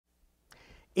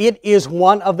It is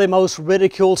one of the most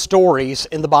ridiculed stories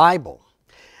in the Bible.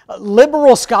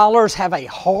 Liberal scholars have a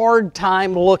hard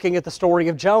time looking at the story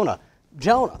of Jonah.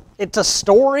 It's a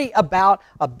story about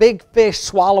a big fish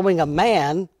swallowing a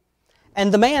man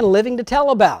and the man living to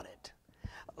tell about it.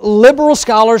 Liberal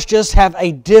scholars just have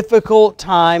a difficult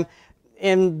time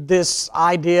in this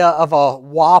idea of a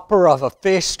whopper of a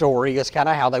fish story is kind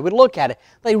of how they would look at it.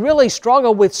 They really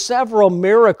struggle with several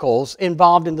miracles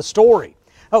involved in the story.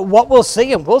 What we'll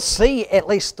see, and we'll see at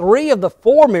least 3 of the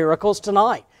 4 miracles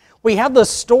tonight. We have the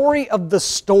story of the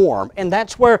storm, and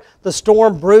that's where the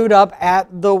storm brewed up at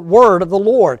the word of the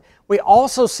Lord. We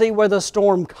also see where the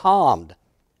storm calmed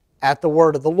at the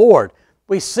word of the Lord.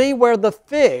 We see where the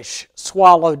fish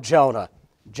swallowed Jonah,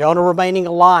 Jonah remaining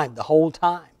alive the whole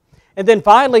time. And then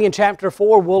finally in chapter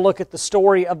 4, we'll look at the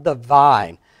story of the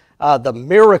vine, the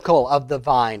miracle of the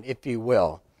vine, if you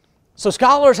will. So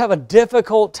scholars have a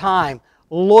difficult time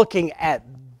looking at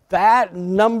that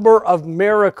number of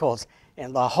miracles.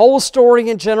 And the whole story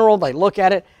in general, they look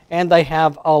at it and they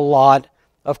have a lot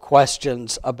of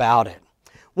questions about it.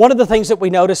 One of the things that we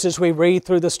notice as we read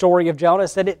through the story of Jonah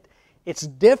is that it's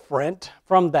different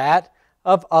from that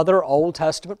of other Old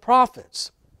Testament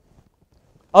prophets.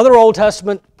 Other Old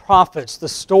Testament prophets, the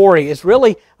story is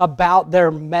really about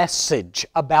their message,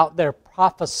 about their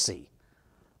prophecy,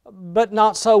 but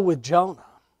not so with Jonah.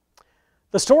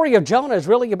 The story of Jonah is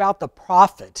really about the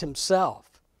prophet himself.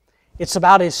 It's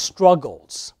about his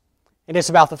struggles, and it's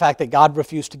about the fact that God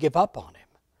refused to give up on him.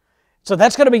 So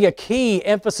that's going to be a key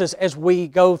emphasis as we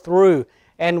go through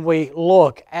and we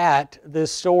look at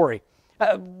this story.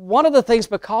 One of the things,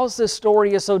 because this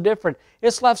story is so different,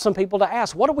 it's left some people to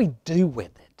ask, what do we do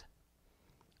with it?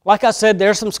 Like I said,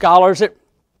 there's some scholars that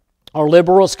are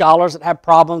liberal scholars that have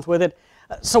problems with it.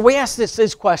 So we ask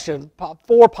this question,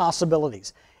 4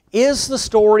 possibilities. Is the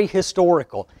story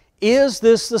historical? Is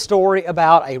this the story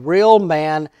about a real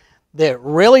man that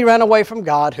really ran away from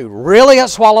God, who really got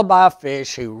swallowed by a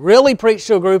fish, who really preached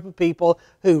to a group of people,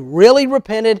 who really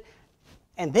repented,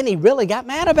 and then he really got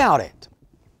mad about it?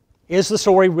 Is the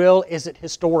story real? Is it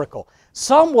historical?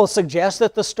 Some will suggest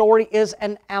that the story is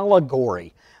an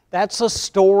allegory. That's a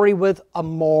story with a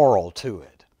moral to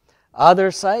it.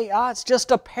 Others say, it's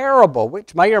just a parable,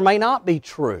 which may or may not be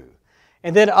true.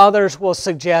 And then others will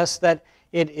suggest that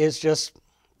it is just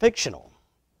fictional,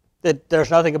 that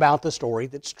there's nothing about the story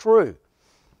that's true.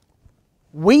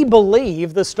 We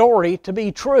believe the story to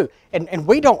be true, and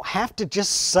we don't have to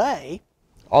just say,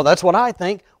 oh, that's what I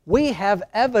think. We have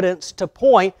evidence to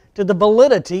point to the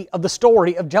validity of the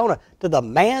story of Jonah, to the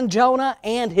man Jonah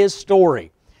and his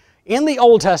story. In the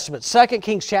Old Testament, 2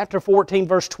 Kings chapter 14,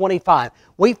 verse 25,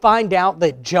 we find out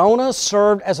that Jonah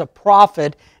served as a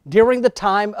prophet during the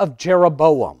time of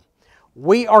Jeroboam.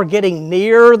 We are getting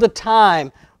near the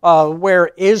time where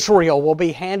Israel will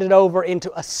be handed over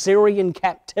into Assyrian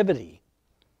captivity.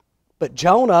 But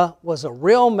Jonah was a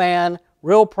real man,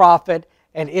 real prophet,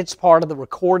 and it's part of the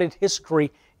recorded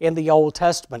history in the Old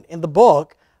Testament, in the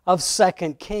book of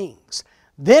 2 Kings.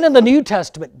 Then in the New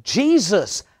Testament,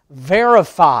 Jesus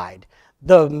verified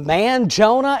the man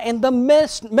Jonah and the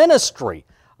ministry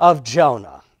of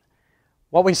Jonah.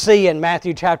 What we see in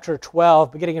Matthew chapter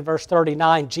 12, beginning in verse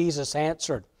 39, Jesus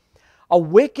answered, "A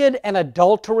wicked and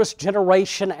adulterous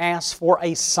generation asks for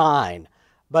a sign,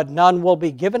 but none will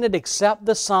be given it except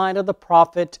the sign of the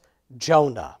prophet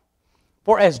Jonah.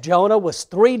 For as Jonah was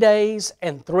 3 days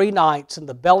and 3 nights in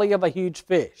the belly of a huge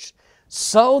fish,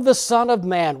 so the Son of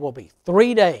Man will be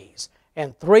 3 days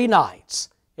and 3 nights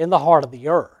in the heart of the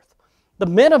earth. The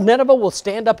men of Nineveh will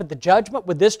stand up at the judgment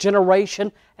with this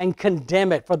generation and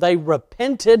condemn it, for they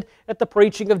repented at the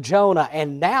preaching of Jonah,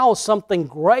 and now something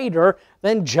greater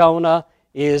than Jonah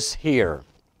is here."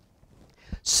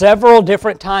 Several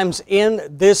different times in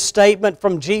this statement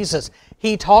from Jesus,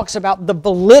 he talks about the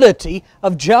validity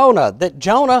of Jonah, that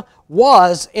Jonah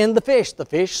was in the fish. The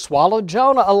fish swallowed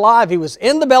Jonah alive. He was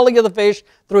in the belly of the fish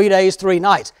 3 days, 3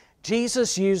 nights.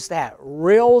 Jesus used that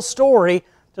real story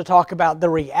to talk about the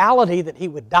reality that he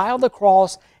would die on the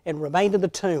cross and remain in the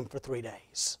tomb for 3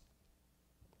 days.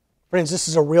 Friends, this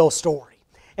is a real story.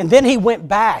 And then he went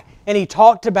back and he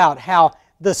talked about how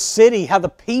the city, how the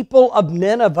people of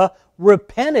Nineveh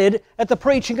repented at the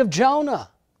preaching of Jonah.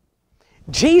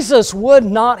 Jesus would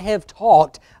not have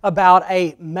talked about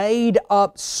a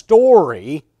made-up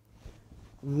story,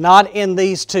 not in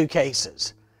these 2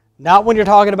 cases. Not when you're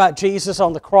talking about Jesus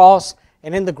on the cross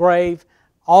and in the grave.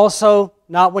 Also,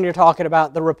 not when you're talking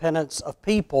about the repentance of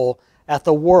people at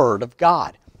the Word of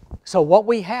God. So what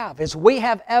we have is we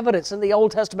have evidence in the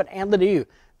Old Testament and the New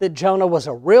that Jonah was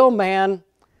a real man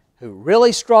who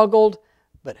really struggled,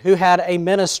 but who had a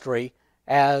ministry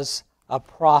as a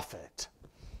prophet.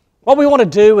 What we want to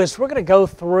do is we're going to go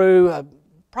through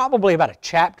probably about a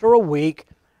chapter a week.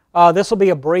 This will be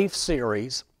a brief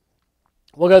series.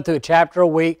 We'll go through a chapter a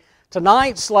week.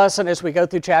 Tonight's lesson, as we go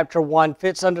through chapter 1,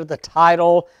 fits under the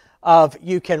title of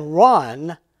You Can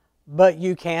Run, but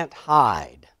You Can't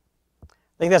Hide. I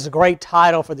think that's a great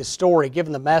title for this story,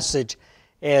 given the message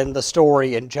in the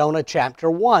story in Jonah chapter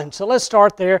 1. So let's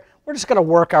start there. We're just going to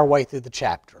work our way through the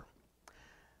chapter.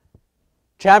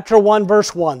 Chapter 1,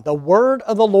 verse 1. The word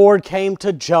of the Lord came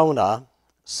to Jonah,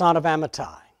 son of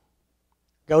Amittai.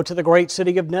 Go to the great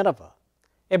city of Nineveh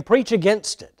and preach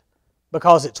against it,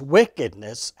 because its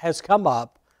wickedness has come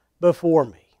up before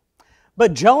me.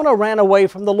 But Jonah ran away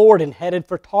from the Lord and headed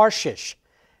for Tarshish.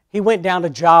 He went down to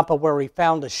Joppa, where he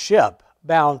found a ship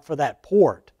bound for that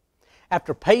port.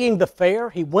 After paying the fare,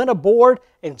 he went aboard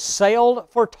and sailed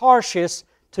for Tarshish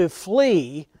to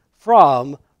flee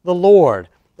from the Lord.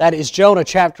 That is Jonah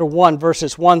chapter 1,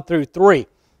 verses 1 through 3.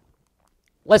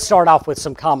 Let's start off with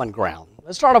some common ground.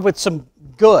 Let's start off with some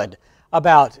good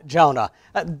about Jonah.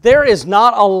 There is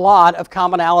not a lot of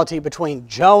commonality between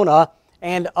Jonah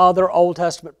and other Old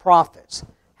Testament prophets.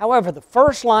 However, the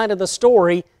first line of the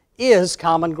story is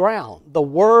common ground. The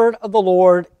word of the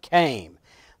Lord came.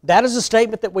 That is a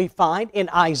statement that we find in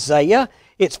Isaiah.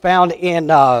 It's found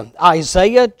in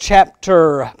Isaiah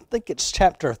chapter, I think it's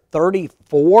chapter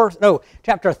 34. No,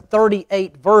 chapter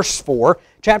 38, verse 4.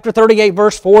 Chapter 38,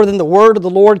 verse 4, then the word of the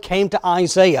Lord came to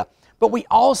Isaiah. But we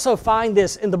also find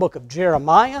this in the book of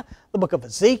Jeremiah, the book of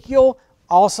Ezekiel,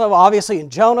 also obviously in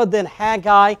Jonah, then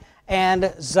Haggai,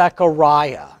 and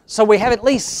Zechariah. So we have at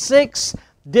least 6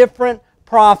 different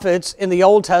prophets in the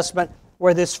Old Testament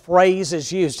where this phrase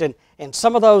is used. And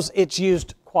some of those, it's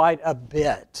used quite a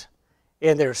bit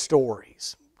in their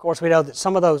stories. Of course, we know that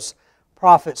some of those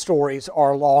prophet stories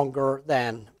are longer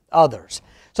than others.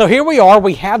 So here we are,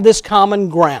 we have this common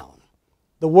ground.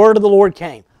 The word of the Lord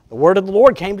came. The word of the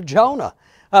Lord came to Jonah.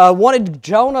 The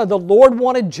Lord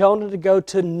wanted Jonah to go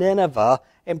to Nineveh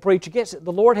and preach against it.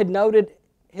 The Lord had noted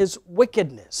his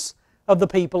wickedness of the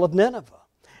people of Nineveh.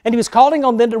 And he was calling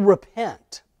on them to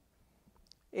repent.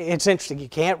 It's interesting, you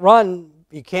can run,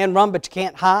 but you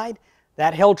can't hide.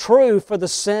 That held true for the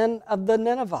sin of the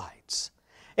Ninevites.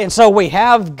 And so we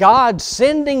have God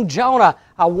sending Jonah,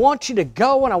 I want you to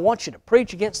go and I want you to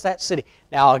preach against that city.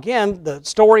 Now again, the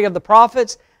story of the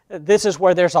prophets, this is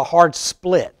where there's a hard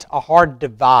split, a hard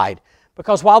divide.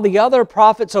 Because while the other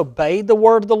prophets obeyed the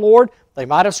word of the Lord, they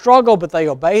might have struggled, but they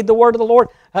obeyed the word of the Lord.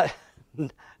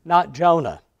 Not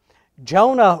Jonah.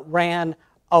 Jonah ran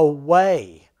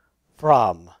away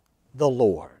from the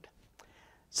Lord.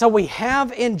 So we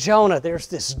have in Jonah, there's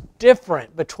this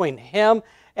difference between him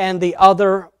and the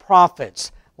other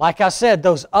prophets. Like I said,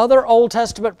 those other Old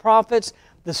Testament prophets,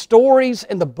 the stories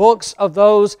and the books of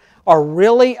those are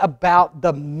really about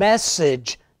the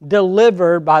message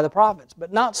delivered by the prophets.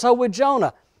 But not so with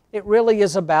Jonah. It really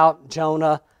is about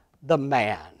Jonah the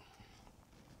man.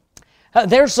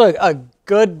 There's a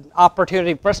good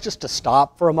opportunity for us just to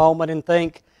stop for a moment and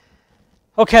think,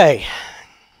 okay,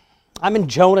 I'm in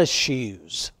Jonah's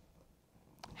shoes.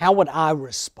 How would I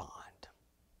respond?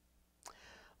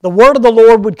 The word of the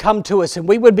Lord would come to us and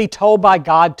we would be told by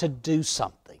God to do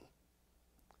something.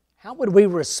 How would we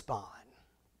respond?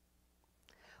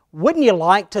 Wouldn't you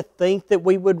like to think that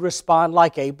we would respond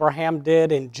like Abraham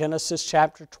did in Genesis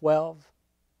chapter 12?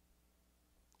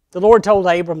 The Lord told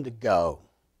Abram to go,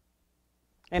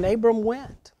 and Abram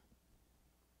went.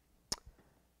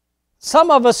 Some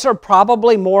of us are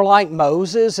probably more like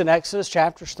Moses in Exodus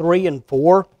chapters 3 and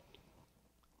 4.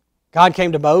 God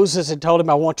came to Moses and told him,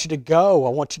 I want you to go. I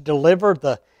want you to deliver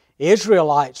the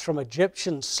Israelites from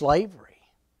Egyptian slavery.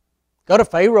 Go to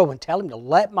Pharaoh and tell him to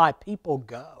let my people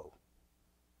go.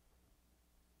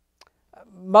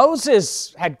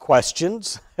 Moses had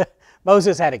questions.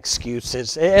 Moses had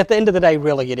excuses. At the end of the day,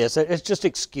 really it is. It's just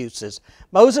excuses.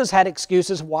 Moses had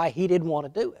excuses why he didn't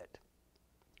want to do it.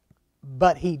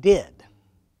 But he did.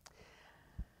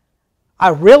 I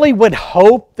really would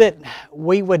hope that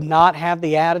we would not have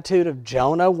the attitude of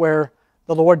Jonah where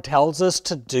the Lord tells us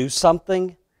to do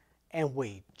something and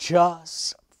we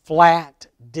just flat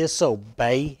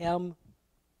disobey Him.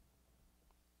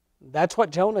 That's what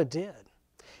Jonah did.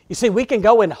 You see, we can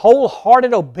go in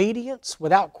wholehearted obedience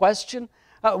without question.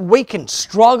 We can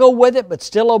struggle with it but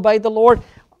still obey the Lord.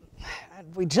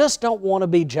 We just don't want to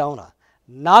be Jonah.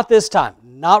 Not this time.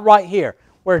 Not right here.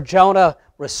 Where Jonah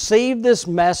received this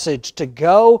message to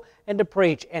go and to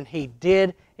preach, and he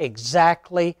did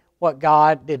exactly what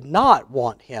God did not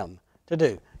want him to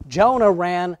do. Jonah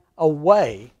ran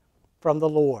away from the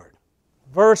Lord.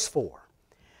 Verse 4.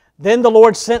 Then the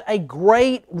Lord sent a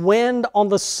great wind on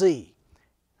the sea.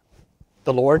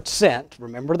 The Lord sent,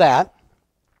 remember that,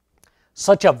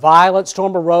 such a violent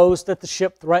storm arose that the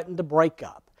ship threatened to break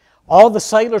up. All the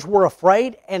sailors were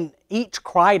afraid, and each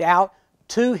cried out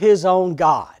to his own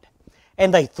God.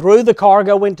 And they threw the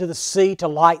cargo into the sea to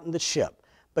lighten the ship.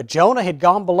 But Jonah had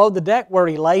gone below the deck, where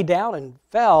he lay down and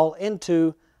fell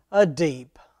into a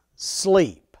deep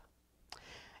sleep.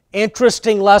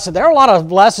 Interesting lesson. There are a lot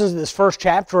of lessons in this first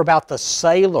chapter about the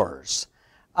sailors.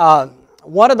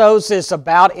 One of those is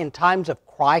about in times of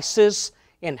crisis,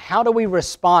 and how do we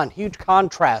respond? Huge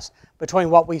contrast between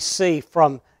what we see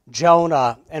from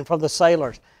Jonah and from the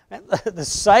sailors. The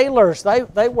sailors,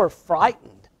 they were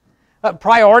frightened.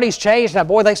 Priorities changed. Now,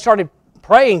 boy, they started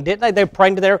praying, didn't they? They were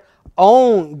praying to their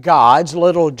own gods,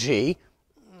 little g,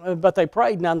 but they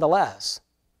prayed nonetheless.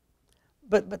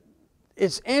 But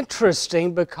it's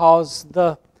interesting because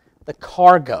the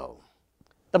cargo,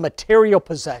 the material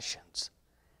possessions,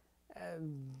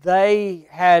 they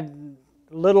had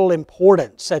little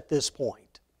importance at this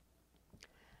point.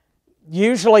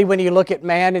 Usually when you look at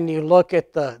man and you look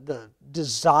at the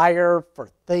desire for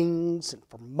things and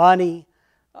for money,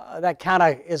 that kind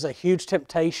of is a huge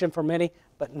temptation for many,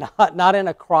 but not in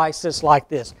a crisis like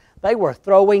this. They were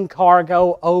throwing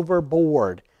cargo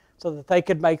overboard so that they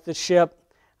could make the ship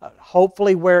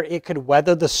hopefully where it could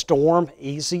weather the storm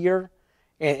easier,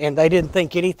 and they didn't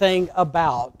think anything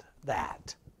about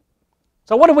that.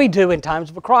 So what do we do in times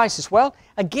of a crisis? Well,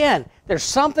 again, there's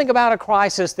something about a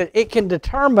crisis that it can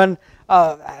determine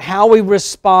how we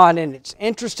respond, and it's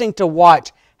interesting to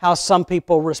watch how some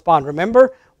people respond.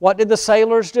 Remember, what did the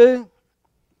sailors do?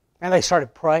 And they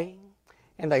started praying,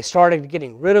 and they started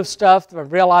getting rid of stuff,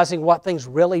 realizing what things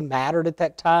really mattered at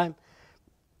that time.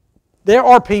 There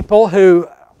are people who,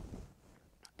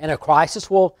 in a crisis,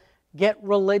 will get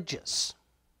religious.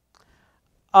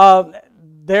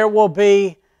 There will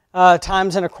be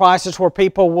times in a crisis where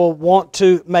people will want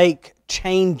to make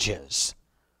changes.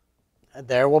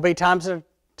 There will be times in a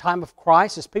time of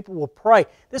crisis people will pray.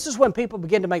 This is when people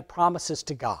begin to make promises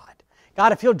to God.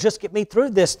 God, if you'll just get me through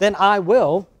this, then I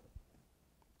will.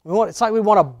 It's like we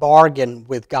want to bargain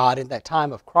with God in that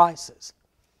time of crisis.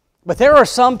 But there are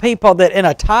some people that in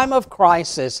a time of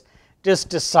crisis just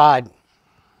decide,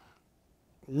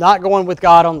 not going with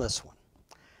God on this one.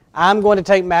 I'm going to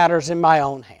take matters in my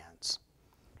own hands.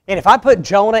 And if I put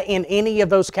Jonah in any of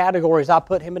those categories, I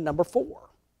put him in number 4.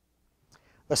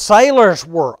 The sailors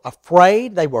were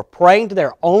afraid. They were praying to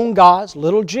their own gods,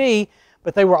 little g,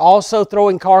 but they were also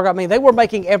throwing cargo. I mean, they were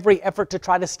making every effort to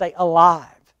try to stay alive.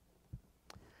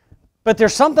 But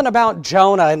there's something about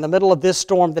Jonah in the middle of this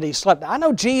storm that he slept. I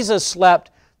know Jesus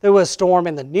slept through a storm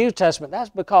in the New Testament. That's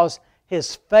because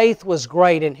his faith was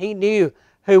great and he knew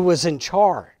who was in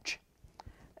charge.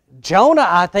 Jonah,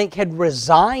 I think, had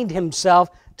resigned himself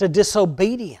to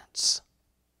disobedience.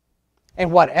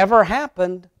 And whatever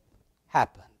happened,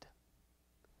 happened.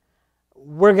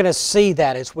 We're going to see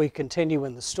that as we continue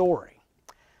in the story.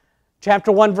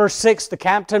 Chapter 1, verse 6, the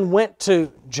captain went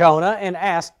to Jonah and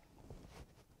asked,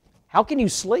 "How can you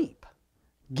sleep?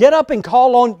 Get up and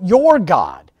call on your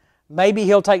God. Maybe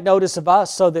He'll take notice of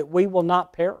us so that we will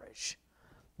not perish."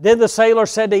 Then the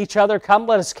sailors said to each other, "Come,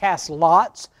 let us cast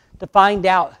lots to find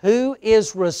out who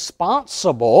is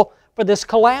responsible for this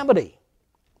calamity."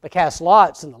 They cast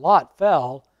lots, and the lot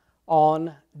fell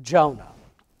on Jonah.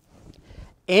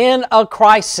 In a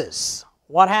crisis,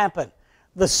 what happened?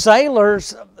 The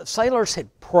sailors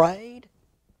had prayed.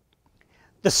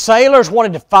 The sailors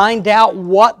wanted to find out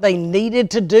what they needed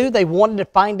to do. They wanted to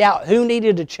find out who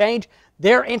needed to change.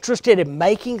 They're interested in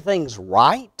making things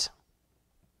right.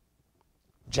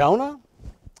 Jonah's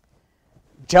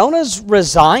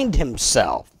resigned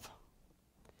himself.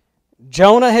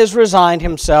 Jonah has resigned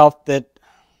himself that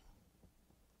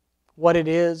what it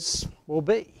is will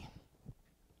be.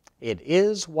 It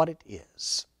is what it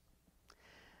is.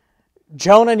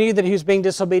 Jonah knew that he was being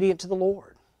disobedient to the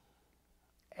Lord.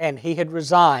 And he had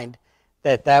resigned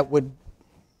that would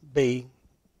be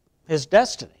his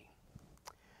destiny.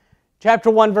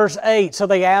 Chapter 1, verse 8, so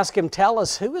they ask him, "Tell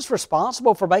us, who is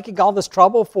responsible for making all this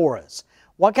trouble for us?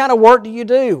 What kind of work do you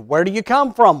do? Where do you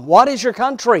come from? What is your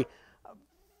country?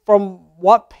 From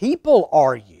what people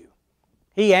are you?"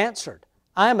 He answered,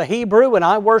 "I am a Hebrew, and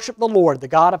I worship the Lord, the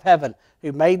God of heaven,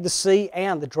 who made the sea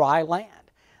and the dry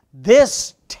land."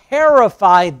 This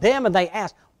terrified them, and they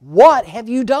asked, "What have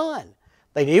you done?"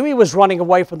 They knew he was running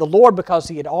away from the Lord because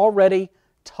he had already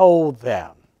told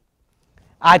them.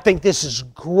 I think this is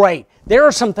great. There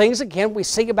are some things, again, we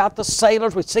see about the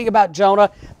sailors, we see about Jonah.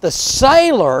 The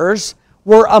sailors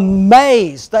were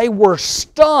amazed. They were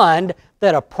stunned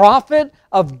that a prophet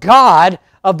of God,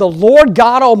 of the Lord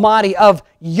God Almighty, of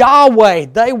Yahweh,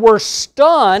 they were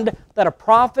stunned that a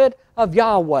prophet of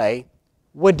Yahweh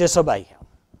would disobey him.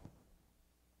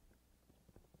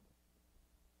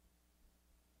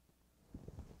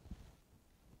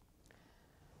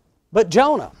 But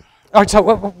Jonah, all right,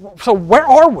 so where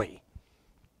are we?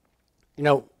 You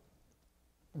know,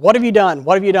 what have you done?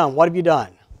 What have you done? What have you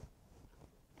done?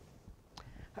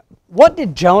 What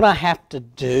did Jonah have to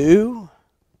do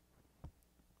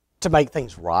to make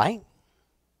things right?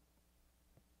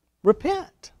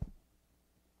 Repent.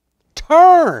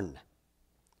 Turn.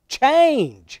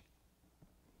 Change.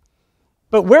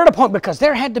 But we're at a point, because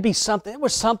there had to be something, there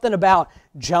was something about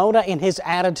Jonah and his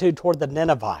attitude toward the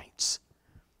Ninevites.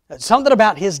 Something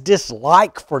about his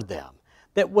dislike for them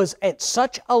that was at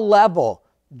such a level.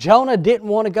 Jonah didn't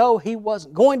want to go. He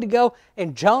wasn't going to go.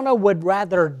 And Jonah would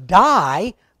rather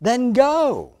die than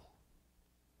go.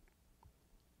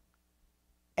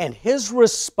 And his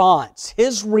response,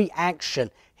 his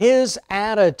reaction, his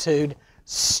attitude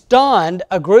stunned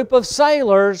a group of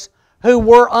sailors who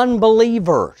were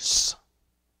unbelievers.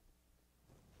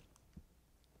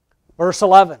 Verse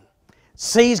 11.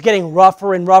 Sea's getting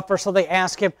rougher and rougher, so they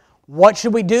ask him, what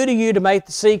should we do to you to make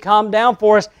the sea calm down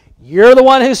for us? You're the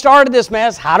one who started this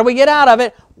mess. How do we get out of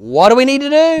it? What do we need to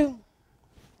do?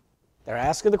 They're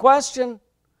asking the question.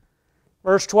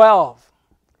 Verse 12.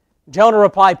 Jonah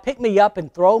replied, pick me up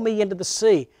and throw me into the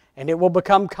sea, and it will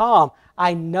become calm.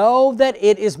 I know that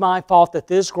it is my fault that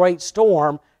this great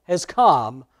storm has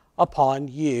come upon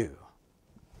you.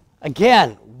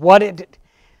 Again,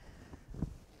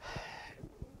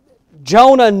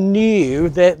 Jonah knew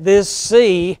that this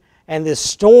sea and this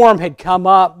storm had come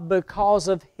up because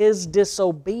of his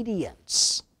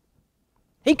disobedience.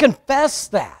 He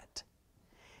confessed that.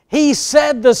 He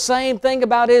said the same thing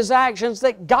about his actions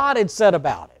that God had said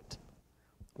about it.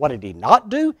 What did he not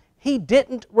do? He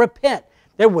didn't repent.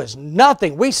 There was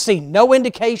nothing, we see no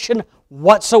indication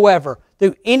whatsoever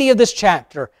through any of this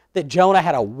chapter that Jonah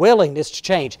had a willingness to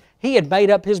change. He had made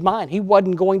up his mind. He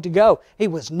wasn't going to go. He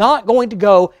was not going to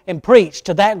go and preach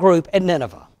to that group at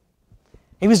Nineveh.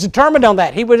 He was determined on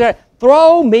that. He would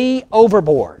throw me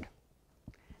overboard.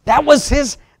 That was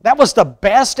the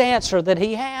best answer that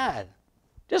he had.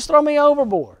 Just throw me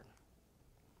overboard.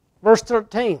 Verse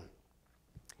 13.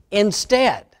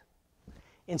 Instead,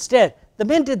 the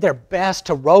men did their best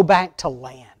to row back to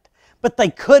land, but they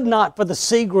could not, for the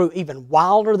sea grew even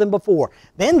wilder than before.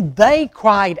 Then they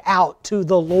cried out to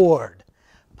the Lord,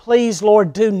 please,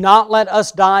 Lord, do not let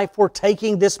us die for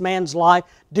taking this man's life.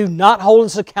 Do not hold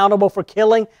us accountable for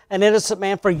killing an innocent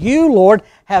man, for you, Lord,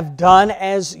 have done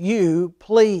as you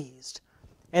pleased.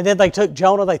 And then they took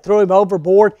Jonah, they threw him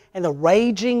overboard, and the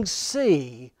raging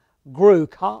sea grew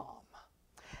calm.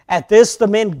 At this, the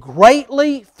men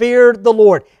greatly feared the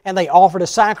Lord, and they offered a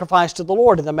sacrifice to the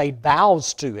Lord, and they made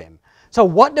vows to Him. So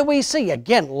what do we see?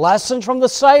 Again, lessons from the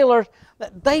sailors.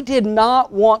 They did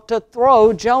not want to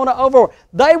throw Jonah overboard.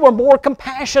 They were more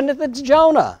compassionate than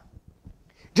Jonah.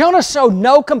 Jonah showed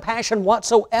no compassion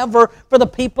whatsoever for the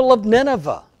people of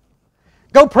Nineveh.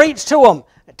 Go preach to them.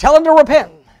 Tell them to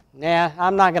repent. Nah,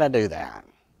 I'm not going to do that.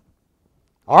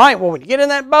 All right, well, when you get in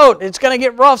that boat, it's going to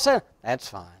get rough. That's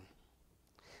fine.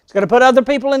 It's going to put other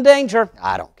people in danger.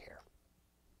 I don't care.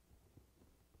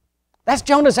 That's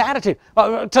Jonah's attitude.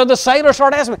 So the sailors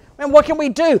started asking me, man, what can we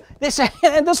do? This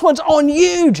one's on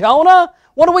you, Jonah.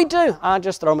 What do we do?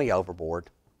 Just throw me overboard.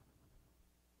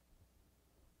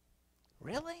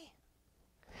 Really?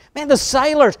 Man, the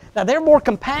sailors, now they're more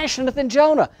compassionate than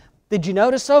Jonah. Did you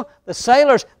notice so? The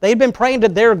sailors, they'd been praying to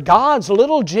their gods,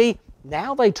 little g.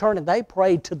 Now they turn and they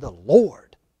pray to the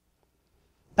Lord.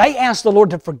 They asked the Lord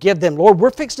to forgive them. Lord, we're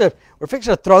fixing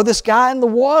to throw this guy in the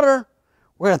water.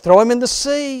 We're going to throw him in the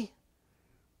sea.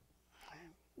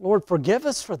 Lord, forgive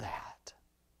us for that.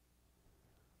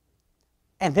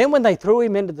 And then when they threw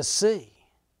him into the sea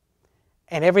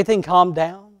and everything calmed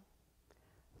down,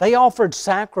 they offered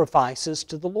sacrifices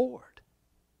to the Lord.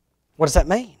 What does that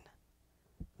mean?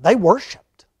 They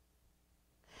worshiped.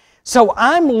 So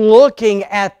I'm looking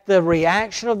at the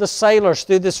reaction of the sailors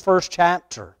through this first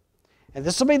chapter. And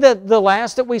this will be the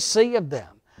last that we see of them.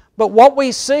 But what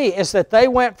we see is that they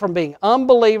went from being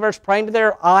unbelievers, praying to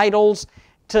their idols,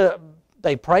 to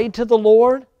they prayed to the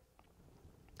Lord.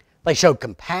 They showed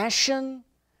compassion.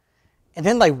 And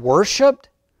then they worshiped.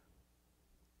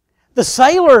 The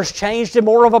sailors changed in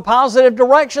more of a positive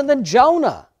direction than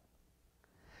Jonah.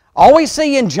 All we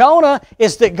see in Jonah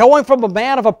is that going from a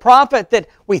man of a prophet that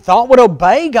we thought would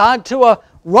obey God to a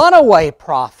runaway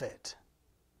prophet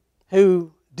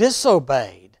who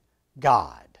disobeyed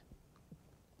God.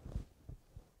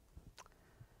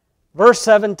 Verse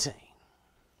 17.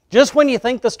 Just when you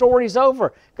think the story's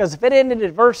over. Because if it ended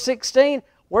at verse 16,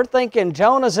 we're thinking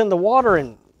Jonah's in the water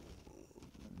and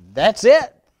that's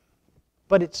it.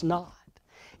 But it's not.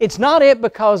 It's not it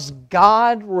because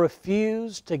God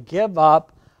refused to give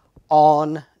up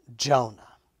on Jonah.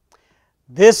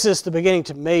 This is the beginning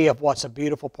to me of what's a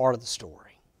beautiful part of the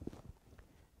story.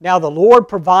 Now the Lord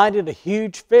provided a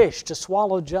huge fish to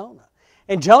swallow Jonah.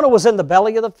 And Jonah was in the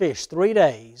belly of the fish 3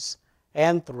 days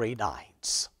and 3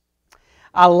 nights.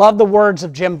 I love the words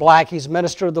of Jim Black. He's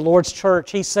minister of the Lord's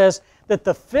church. He says that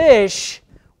the fish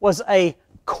was a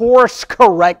course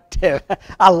corrective.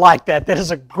 I like that. That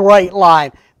is a great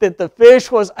line. That the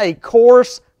fish was a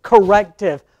course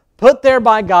corrective put there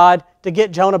by God to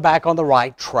get Jonah back on the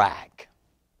right track.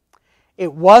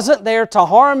 It wasn't there to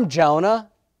harm Jonah,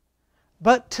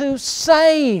 but to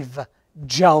save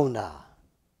Jonah.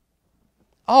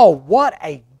 Oh, what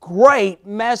a great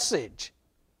message.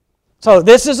 So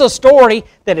this is a story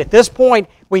that at this point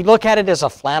we look at it as a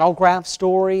flannel graph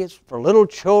story. It's for little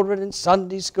children in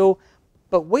Sunday school.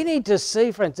 But we need to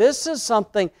see, friends, this is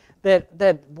something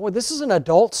boy, this is an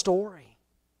adult story.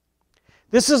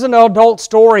 This is an adult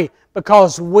story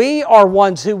because we are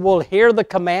ones who will hear the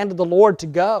command of the Lord to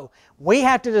go. We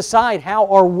have to decide how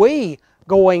are we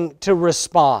going to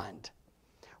respond.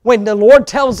 When the Lord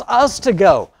tells us to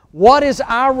go, what is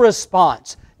our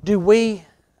response? Do we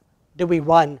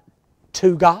run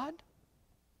to God?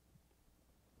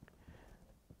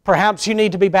 Perhaps you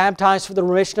need to be baptized for the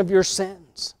remission of your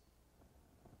sins.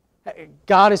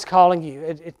 God is calling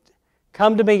you.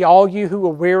 Come to me, all you who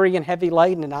are weary and heavy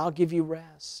laden, and I'll give you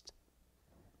rest.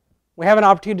 We have an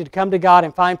opportunity to come to God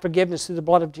and find forgiveness through the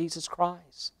blood of Jesus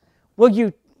Christ. Will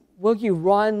you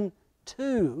run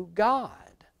to God?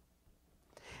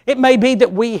 It may be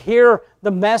that we hear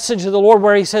the message of the Lord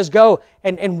where He says go,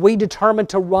 and we determine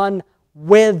to run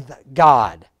with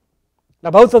God.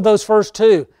 Now both of those first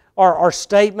two are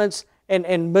statements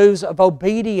and moves of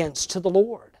obedience to the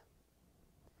Lord.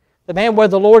 The man where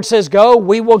the Lord says go,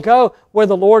 we will go. Where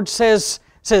the Lord says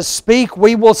speak,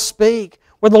 we will speak.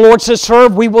 Where the Lord says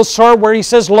serve, we will serve. Where He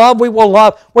says love, we will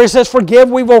love. Where He says forgive,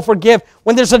 we will forgive.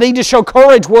 When there's a need to show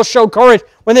courage, we'll show courage.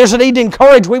 When there's a need to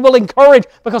encourage, we will encourage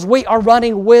because we are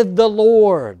running with the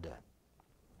Lord.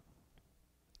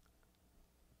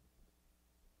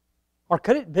 Or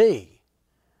could it be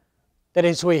that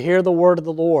as we hear the word of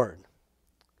the Lord,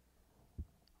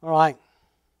 all right,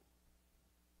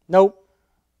 nope,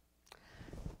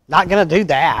 not going to do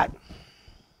that.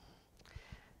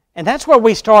 And that's where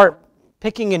we start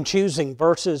picking and choosing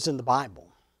verses in the Bible.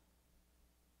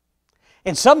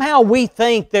 And somehow we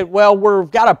think that, well, we've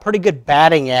got a pretty good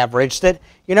batting average, that,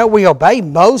 we obey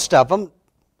most of them.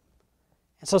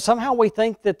 And so somehow we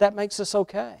think that makes us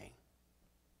okay.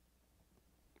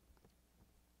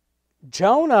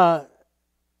 Jonah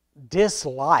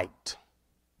disliked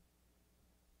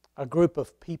a group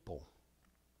of people.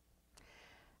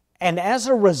 And as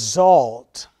a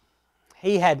result,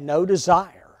 he had no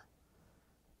desire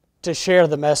to share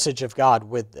the message of God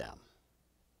with them.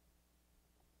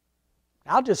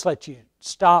 I'll just let you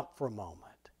stop for a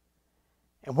moment,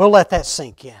 and we'll let that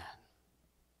sink in.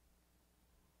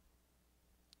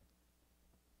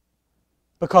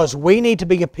 Because we need to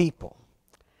be a people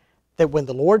that when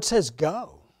the Lord says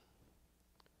go,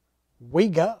 we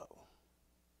go.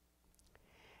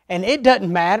 And it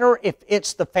doesn't matter if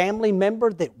it's the family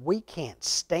member that we can't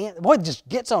stand. Boy, it just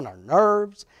gets on our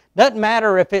nerves. Doesn't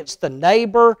matter if it's the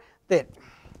neighbor that,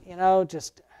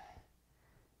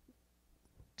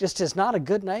 just is not a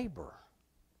good neighbor.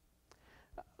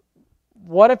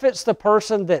 What if it's the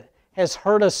person that has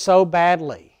hurt us so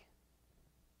badly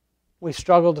we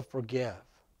struggle to forgive?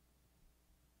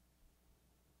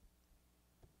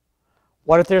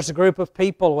 What if there's a group of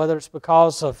people, whether it's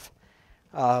because of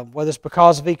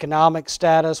economic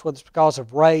status, whether it's because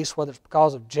of race, whether it's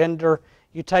because of gender,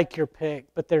 you take your pick,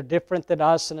 but they're different than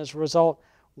us, and as a result,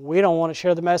 we don't want to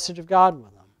share the message of God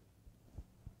with them.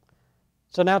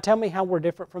 So now tell me how we're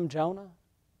different from Jonah.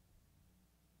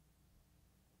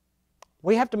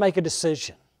 We have to make a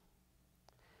decision.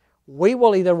 We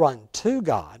will either run to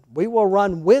God, we will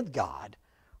run with God,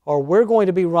 or we're going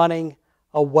to be running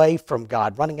away from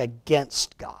God, running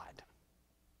against God.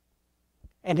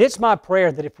 And it's my prayer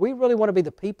that if we really want to be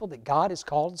the people that God has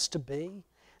called us to be,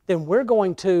 then we're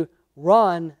going to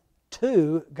run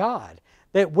to God,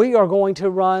 that we are going to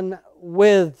run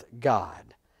with God.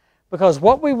 Because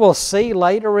what we will see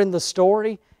later in the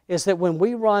story is that when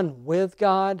we run with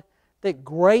God, that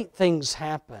great things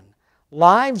happen.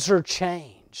 Lives are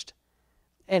changed.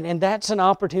 And that's an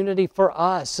opportunity for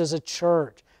us as a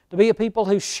church to be a people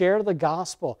who share the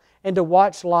gospel and to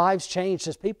watch lives changed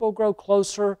as people grow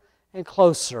closer and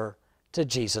closer to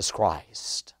Jesus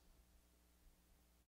Christ.